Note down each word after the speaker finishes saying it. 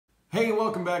Hey,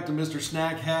 welcome back to Mr.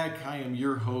 Snack Hack. I am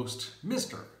your host,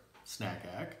 Mr. Snack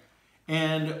Hack.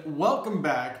 And welcome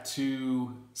back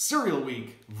to Cereal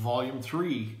Week, Volume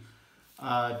 3.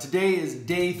 Today is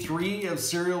day 3 of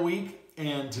Cereal Week,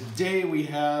 and today we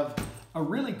have a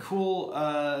really cool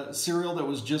cereal that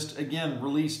was just, again,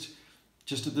 released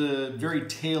just at the very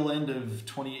tail end of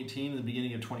 2018 and the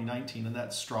beginning of 2019, and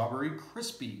that's Strawberry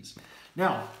Krispies.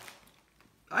 Now,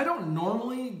 I don't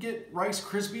normally get Rice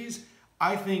Krispies.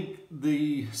 I think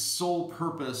the sole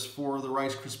purpose for the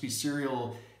Rice Krispies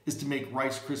cereal is to make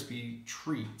Rice Krispie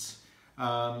treats.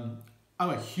 I'm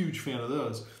a huge fan of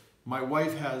those. My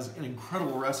wife has an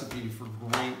incredible recipe for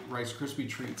great Rice Krispie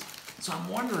treats. So I'm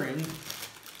wondering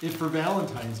if for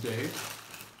Valentine's Day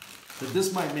that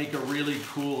this might make a really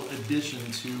cool addition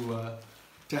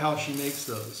to how she makes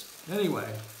those. Anyway,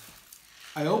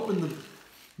 I opened the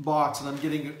box and I'm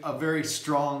getting a very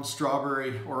strong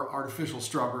strawberry or artificial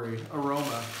strawberry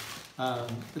aroma.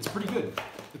 It's pretty good.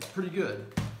 It's pretty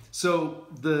good. So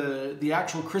the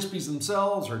actual Krispies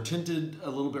themselves are tinted a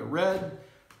little bit red.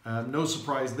 No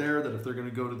surprise there that if they're going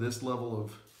to go to this level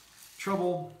of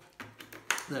trouble,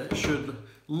 that it should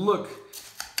look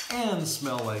and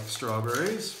smell like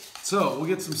strawberries. So we'll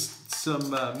get some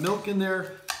milk in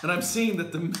there, and I'm seeing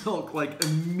that the milk like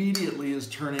immediately is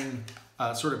turning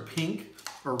sort of pink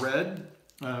or red,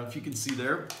 if you can see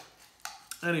there.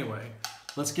 Anyway,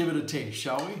 let's give it a taste,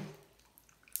 shall we?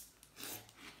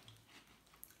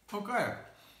 Okay,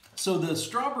 so the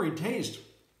strawberry taste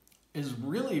is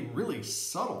really, really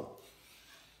subtle.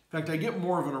 In fact, I get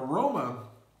more of an aroma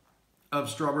of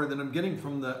strawberry than I'm getting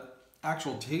from the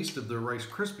actual taste of the Rice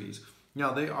Krispies.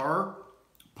 Now, they are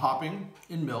popping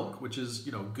in milk, which is,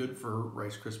 you know, good for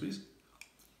Rice Krispies.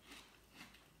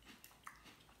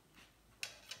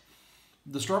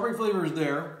 The strawberry flavor is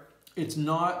there. It's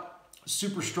not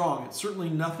super strong. It's certainly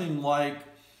nothing like,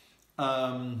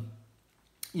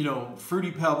 you know,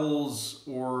 Fruity Pebbles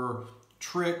or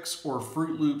Trix or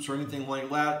Fruit Loops or anything like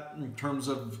that in terms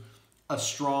of a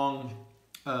strong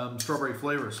strawberry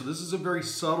flavor. So this is a very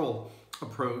subtle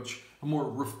approach, a more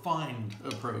refined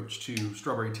approach to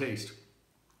strawberry taste.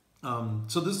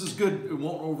 So this is good. It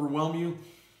won't overwhelm you,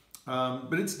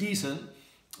 but it's decent.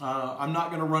 I'm not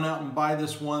going to run out and buy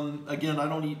this one. Again, I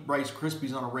don't eat Rice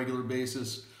Krispies on a regular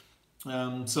basis.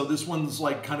 So this one's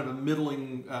like kind of a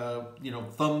middling, you know,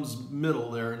 thumbs middle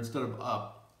there instead of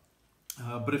up.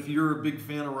 But if you're a big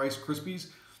fan of Rice Krispies,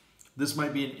 this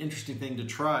might be an interesting thing to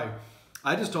try.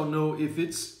 I just don't know if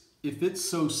it's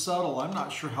so subtle. I'm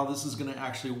not sure how this is going to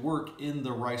actually work in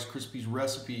the Rice Krispies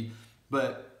recipe,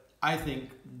 but I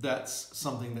think that's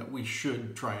something that we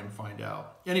should try and find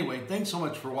out. Anyway, thanks so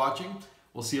much for watching.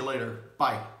 We'll see you later.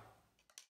 Bye.